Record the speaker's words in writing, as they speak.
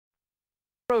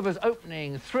Rovers'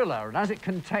 opening thriller, and as it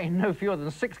contained no fewer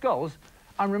than 6 goals,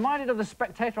 I'm reminded of the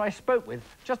spectator I spoke with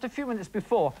just a few minutes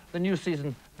before the new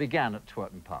season began at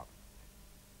Twerton Park.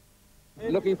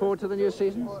 Looking forward to the new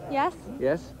season? Yes.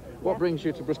 Yes? What brings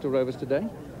you to Bristol Rovers today?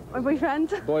 My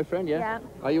boyfriend. Boyfriend, yeah? Yeah.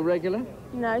 Are you regular?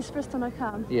 No, it's the first time I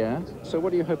come. Yeah. So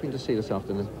what are you hoping to see this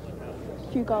afternoon?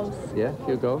 A few goals. Yeah, a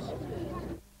few goals?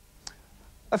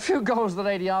 A few goals the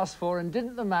lady asked for, and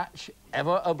didn't the match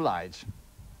ever oblige?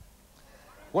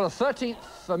 Well, a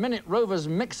 13th minute Rovers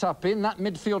mix-up in that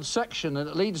midfield section, and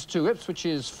it leads to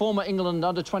Ipswich's former England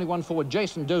under-21 forward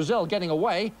Jason Dozell getting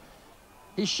away.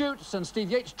 He shoots, and Steve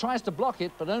Yates tries to block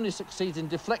it, but only succeeds in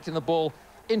deflecting the ball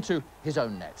into his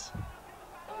own net.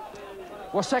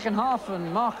 Well, second half,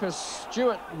 and Marcus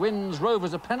Stewart wins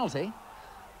Rovers a penalty,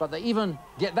 but they even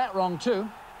get that wrong too.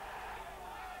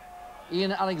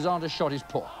 Ian Alexander's shot is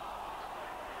poor.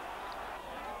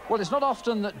 Well, it's not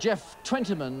often that Jeff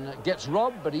Twentyman gets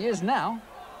robbed, but he is now.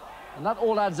 And that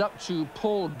all adds up to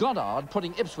Paul Goddard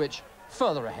putting Ipswich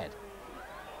further ahead.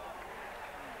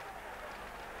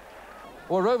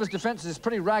 Well, Rovers' defence is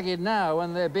pretty ragged now,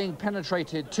 and they're being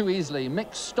penetrated too easily.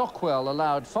 Mick Stockwell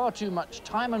allowed far too much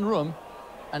time and room,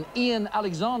 and Ian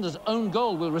Alexander's own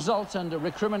goal will result, and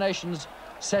recriminations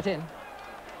set in.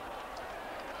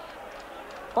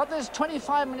 But there's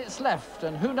 25 minutes left,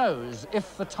 and who knows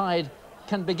if the tide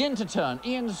can begin to turn.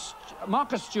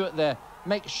 Marcus Stewart there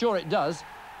makes sure it does.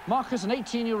 Marcus, an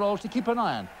 18-year-old to keep an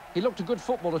eye on. He looked a good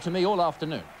footballer to me all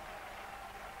afternoon.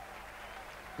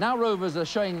 Now Rovers are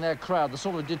showing their crowd the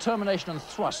sort of determination and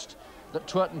thrust that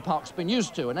Twerton Park's been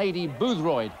used to, and A.D.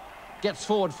 Boothroyd gets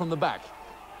forward from the back,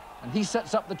 and he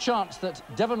sets up the chance that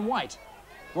Devon White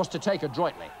was to take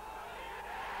adroitly.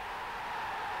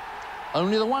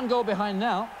 Only the 1 goal behind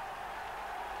now.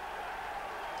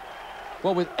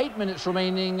 Well, with 8 minutes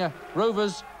remaining,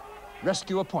 Rovers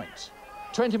rescue a point.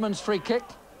 Twentyman's free kick,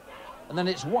 and then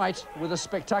it's White with a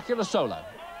spectacular solo.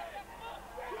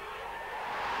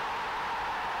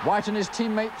 White and his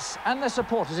teammates and their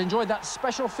supporters enjoyed that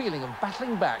special feeling of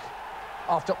battling back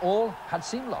after all had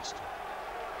seemed lost.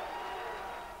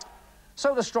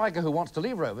 So the striker who wants to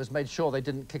leave Rovers made sure they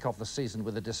didn't kick off the season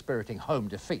with a dispiriting home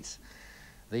defeat.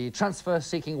 The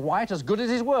transfer-seeking White as good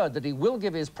as his word that he will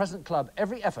give his present club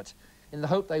every effort in the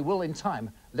hope they will, in time,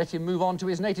 let him move on to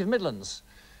his native Midlands.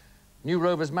 New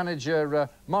Rovers manager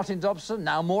Martin Dobson,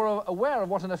 now more aware of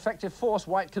what an effective force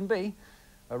White can be.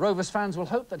 Rovers fans will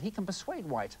hope that he can persuade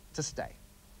White to stay.